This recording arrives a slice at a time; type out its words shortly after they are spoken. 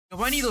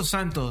Giovani dos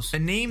Santos, a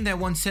name that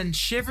once sent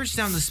shivers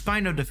down the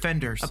spine of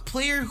defenders, a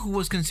player who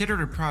was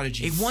considered a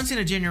prodigy, a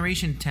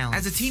once-in-a-generation talent.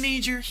 As a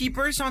teenager, he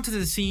burst onto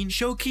the scene,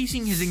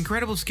 showcasing his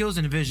incredible skills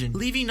and vision,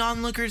 leaving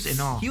onlookers in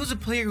awe. He was a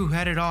player who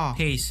had it all: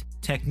 pace,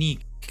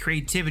 technique,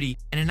 creativity,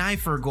 and an eye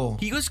for a goal.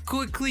 He was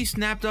quickly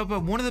snapped up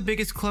at one of the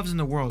biggest clubs in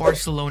the world,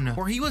 Barcelona,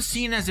 where he was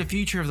seen as the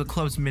future of the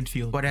club's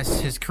midfield. But as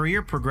his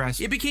career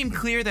progressed, it became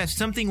clear that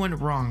something went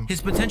wrong.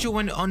 His potential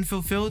went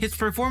unfulfilled, his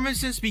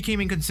performances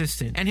became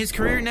inconsistent, and his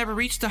career never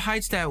reached the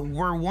heights that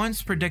were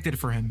once predicted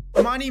for him.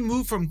 Giovani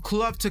moved from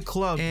club to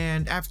club,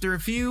 and after a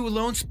few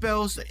loan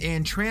spells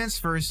and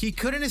transfers, he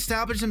couldn't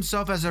establish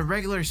himself as a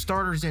regular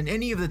starter in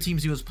any of the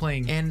teams he was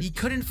playing, and he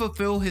couldn't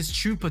fulfill his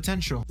true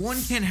potential. One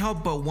can't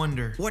help but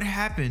wonder, what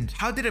happened?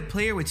 How did a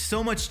player with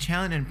so much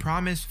talent and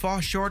promise fall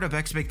short of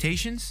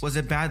expectations? Was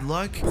it bad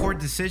luck, poor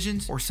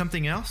decisions, or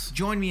something else?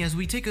 Join me as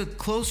we take a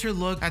closer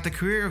look at the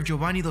career of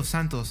Giovani dos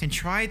Santos and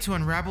try to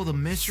unravel the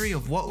mystery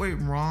of what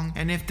went wrong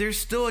and if there's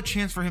still a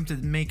chance for him to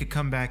make a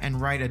comeback and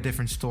write a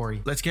different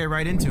story. Let's get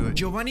right into it.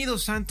 Giovani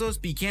dos Santos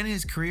began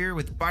his career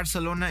with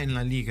Barcelona in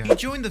La Liga. He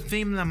joined the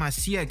famed La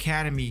Masia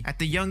Academy at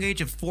the young age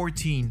of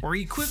 14, where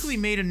he quickly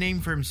made a name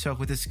for himself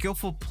with his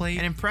skillful play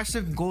and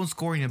impressive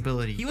goal-scoring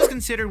ability. He was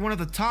considered one of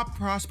the top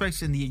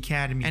prospects in the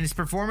academy, and his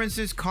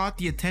performances caught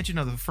the attention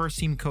of the first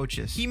team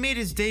coaches. He made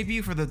his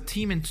debut for the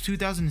team in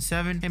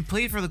 2007 and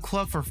played for the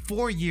club for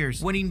 4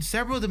 years, winning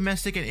several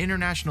domestic and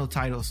international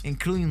titles,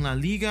 including La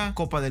Liga,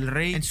 Copa del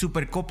Rey, and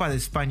Supercopa de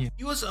España.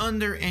 He was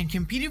under and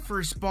competed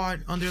for a spot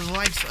under the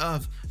likes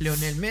of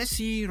Lionel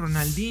Messi,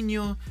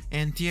 Ronaldinho,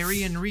 and Thierry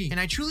Henry, and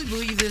I truly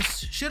believe this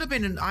should have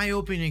been an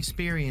eye-opening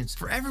experience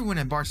for everyone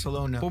at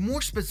Barcelona, but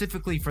more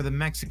specifically for the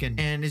Mexican.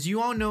 And as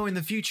you all know, in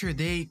the future,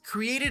 they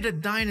created a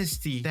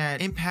dynasty that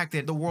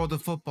impacted the world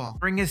of football.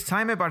 During his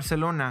time at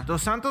Barcelona,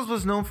 Dos Santos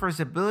was known for his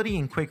ability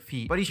and quick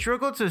feet, but he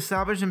struggled to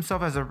establish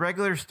himself as a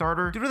regular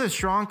starter due to the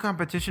strong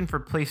competition for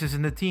places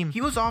in the team. He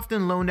was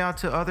often loaned out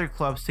to other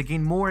clubs to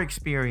gain more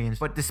experience,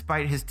 but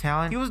despite his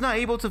talent, he was not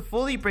able to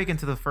fully break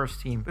into the first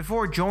team.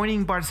 Before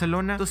joining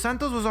Barcelona, Dos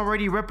Santos was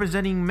already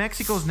representing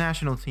Mexico's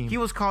national team. He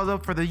was called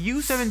up for the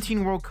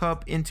U17 World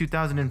Cup in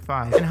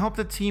 2005 and helped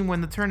the team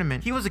win the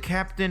tournament. He was a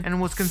captain and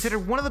was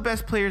considered one of the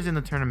best players in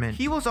the tournament.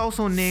 He was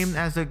also named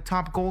as the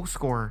top goal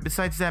scorer.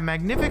 Besides that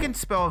magnificent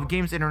spell of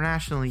games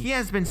internationally, he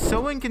has been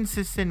so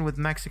inconsistent with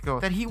Mexico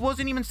that he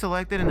wasn't even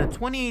selected in the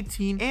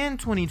 2018 and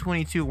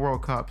 2022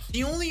 World Cups.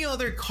 The only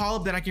other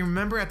call-up that I can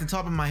remember at the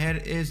top of my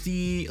head is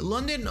the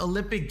London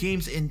Olympic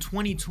Games in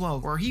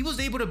 2012, where he was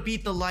able to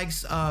beat the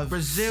likes of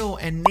Brazil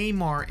and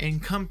Neymar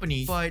and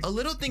company. But a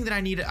little thing that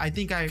I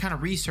think I kind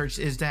of researched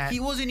is that he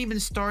wasn't even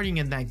starting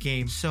in that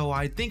game, so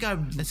I think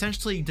I'd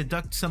essentially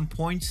deduct some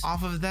points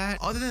off of that.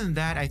 Other than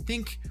that, I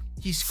think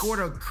he scored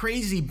a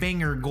crazy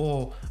banger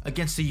goal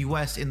against the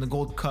US in the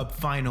Gold Cup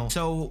final.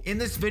 So in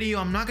this video,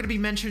 I'm not going to be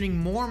mentioning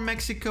more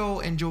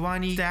Mexico and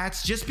Giovani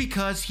stats just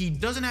because he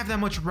doesn't have that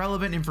much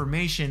relevant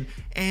information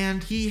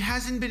and he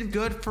hasn't been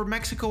good for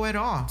Mexico at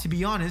all, to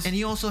be honest. And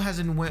he also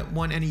hasn't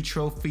won any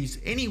trophies,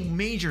 any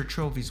major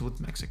trophies with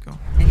Mexico.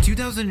 In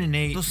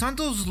 2008, Dos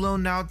Santos was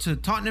loaned out to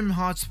Tottenham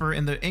Hotspur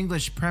in the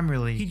English Premier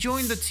League. He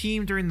joined the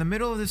team during the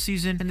middle of the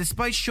season, and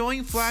despite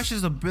showing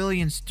flashes of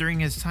brilliance during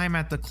his time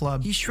at the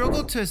club, he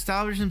struggled to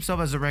establish himself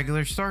as a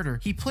regular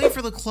starter. He played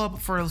for the club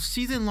for a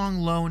season-long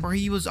loan where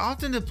he was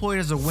often deployed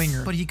as a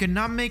winger, but he could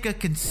not make a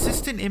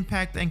consistent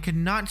impact and could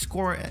not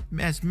score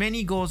as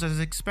many goals as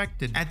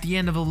expected. At the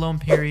end of the loan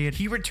period,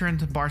 he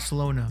returned to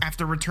Barcelona.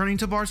 After returning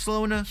to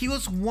Barcelona, he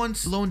was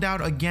once loaned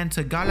out again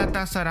to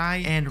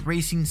Galatasaray and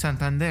Racing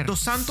Santander.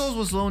 Dos Santos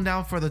was loaned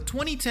out for the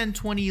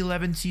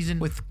 2010-2011 season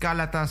with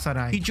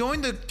Galatasaray. He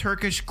joined the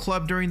Turkish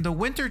club during the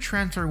winter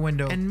transfer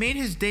window and made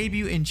his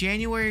debut in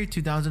January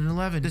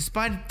 2011.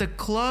 Despite the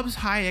club's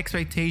high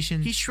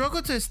expectations, he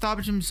struggled to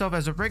establish himself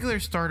as a regular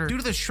starter due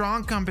to the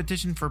strong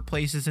competition for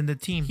places in the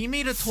team. He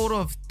made a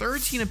total of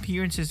 13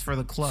 appearances for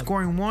the club,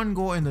 scoring 1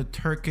 goal in the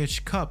Turkish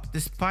Cup.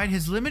 Despite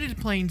his limited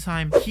playing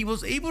time, he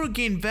was able to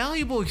gain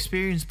valuable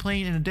experience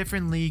playing in a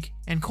different league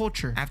and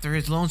culture. After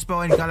his loan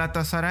spell in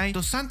Galatasaray,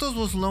 Dos Santos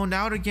was loaned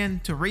out again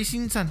to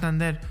Racing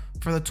Santander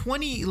for the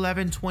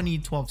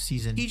 2011-2012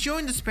 season. He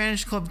joined the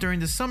Spanish club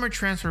during the summer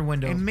transfer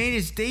window and made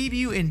his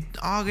debut in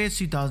August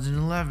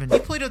 2011. He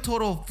played a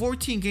total of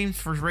 14 games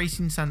for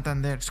Racing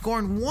Santander,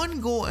 scoring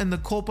 1 goal in the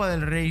Copa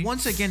del Rey.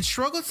 Once again,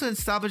 struggled to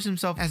establish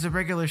himself as a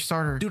regular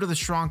starter due to the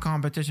strong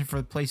competition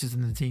for places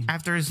in the team.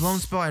 After his loan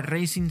spell at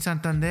Racing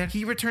Santander,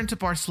 he returned to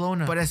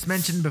Barcelona, but as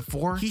mentioned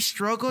before, he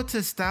struggled to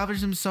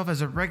establish himself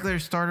as a regular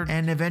starter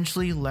and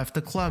eventually left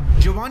the club.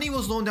 Giovani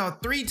was loaned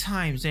out 3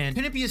 times and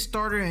couldn't be a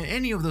starter in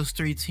any of those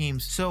 3 teams.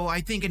 games. So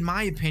I think, in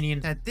my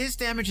opinion, that this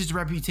damaged his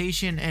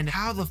reputation and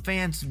how the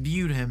fans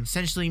viewed him,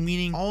 essentially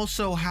meaning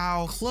also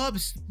how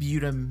clubs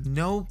viewed him.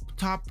 No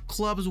top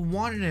clubs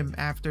wanted him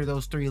after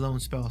those 3 loan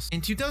spells.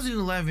 In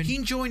 2011, he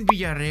joined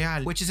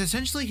Villarreal, which is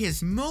essentially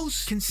his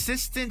most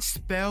consistent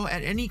spell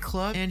at any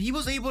club, and he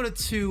was able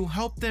to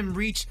help them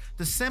reach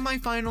the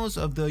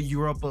semifinals of the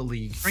Europa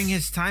League. During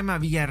his time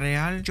at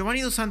Villarreal,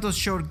 Giovani dos Santos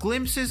showed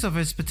glimpses of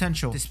his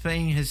potential,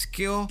 displaying his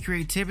skill,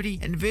 creativity,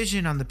 and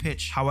vision on the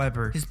pitch.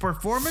 However, his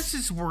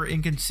performances were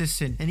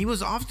inconsistent, and he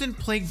was often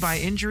plagued by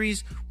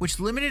injuries, which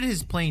limited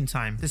his playing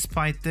time.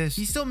 Despite this,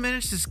 he still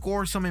managed to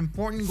score some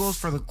important goals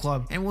for the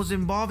club and was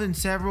involved in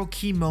several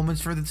key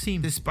moments for the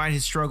team. Despite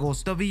his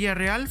struggles, the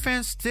Villarreal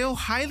fans still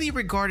highly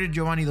regarded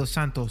Giovani dos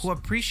Santos, who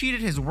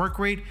appreciated his work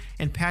rate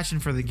and passion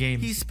for the game.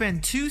 He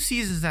spent 2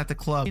 seasons at the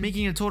club,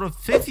 making a total of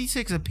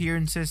 56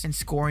 appearances and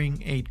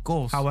scoring 8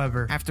 goals.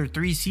 However, after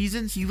 3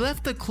 seasons, he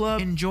left the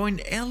club and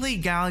joined LA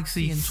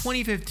Galaxy in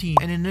 2015,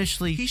 and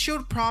initially, he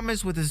showed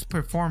promise with his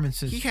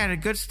performances. He had a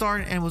good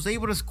start and was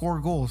able to score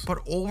goals, but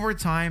over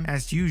time,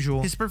 as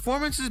usual, his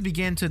performances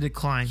began to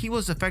decline. He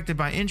was affected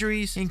by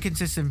injuries,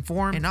 inconsistent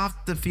form, and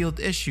off-the-field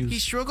issues. He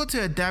struggled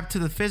to adapt to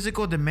the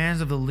physical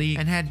demands of the league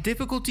and had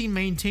difficulty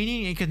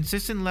maintaining a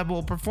consistent level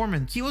of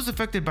performance. He was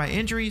affected by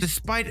injuries.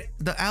 Despite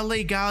the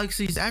LA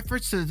Galaxy's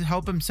efforts to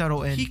help him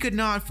settle in, he could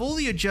not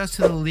fully adjust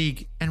to the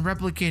league and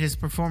replicate his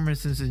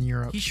performances in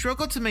Europe. He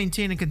struggled to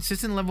maintain a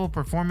consistent level of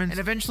performance, and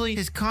eventually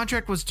his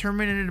contract was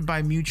terminated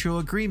by mutual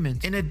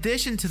agreement. In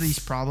addition to these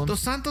problems, Dos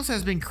Santos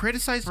has been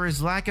criticized for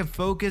his lack of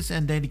focus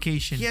and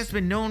dedication. He has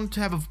been known to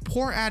have a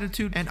poor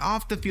attitude and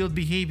off-the-field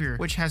behavior,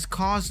 which has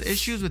caused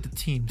issues with the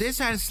team. This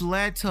has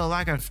led to a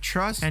lack of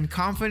trust and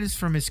confidence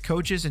from his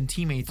coaches and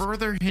teammates,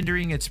 further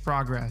hindering its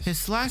progress.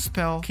 His last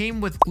spell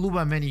came with Club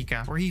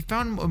America, where he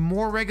found a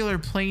more regular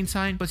playing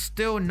time, but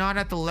still not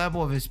at the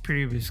level of his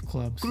previous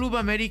clubs. Club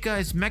America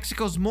is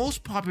Mexico's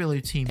most popular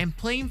team, and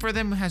playing for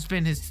them has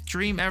been his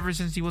dream ever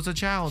since he was a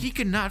child. He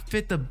could not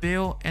fit the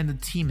bill and the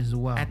team as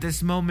well. At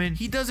this moment,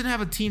 he doesn't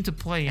have a team to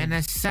play in, and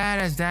as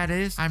sad as that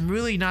is, I'm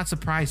really not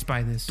surprised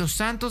by this. Dos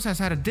Santos has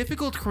had a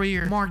difficult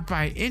career marked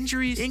by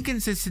injuries,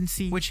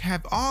 inconsistency, which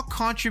have all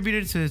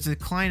contributed to his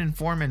decline in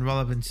form and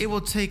relevance. It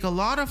will take a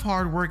lot of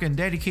hard work and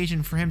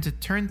dedication for him to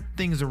turn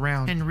things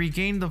around and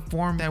regain the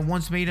form that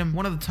once made him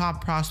one of the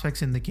top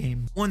prospects in the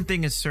game. One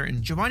thing is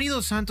certain, Giovani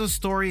dos Santos'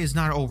 story is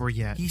not over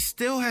yet. He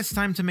still has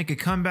time to make a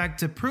comeback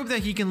to prove that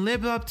he can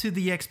live up to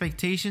the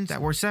expectations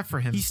that were set for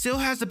him. He still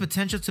has the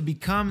potential to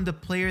become the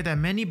player that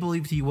many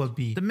believed he would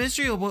be. The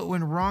mystery of what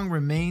went wrong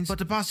remains, but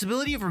the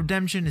possibility of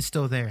redemption is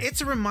still there.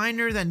 It's a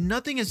reminder that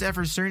nothing is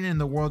ever certain in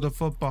the world of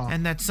football,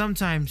 and that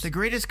sometimes the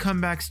greatest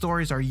comeback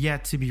stories are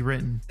yet to be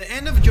written. The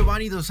end of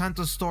Giovani dos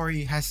Santos'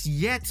 story has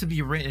yet to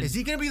be written. Is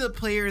he going to be the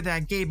player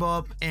that gave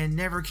up and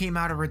never came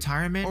out of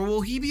retirement, or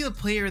will he be the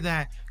player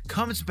that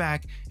comes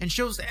back and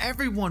shows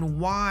everyone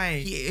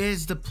why he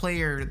is the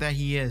player that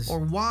he is, or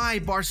why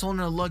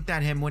Barcelona looked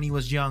at him when he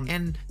was young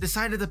and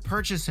decided to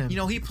purchase him? You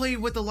know, he played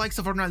with the likes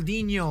of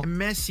Ronaldinho and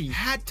Messi.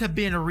 Had to have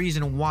been a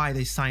reason why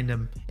they signed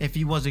him if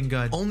he wasn't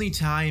good. Only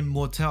time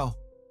will tell.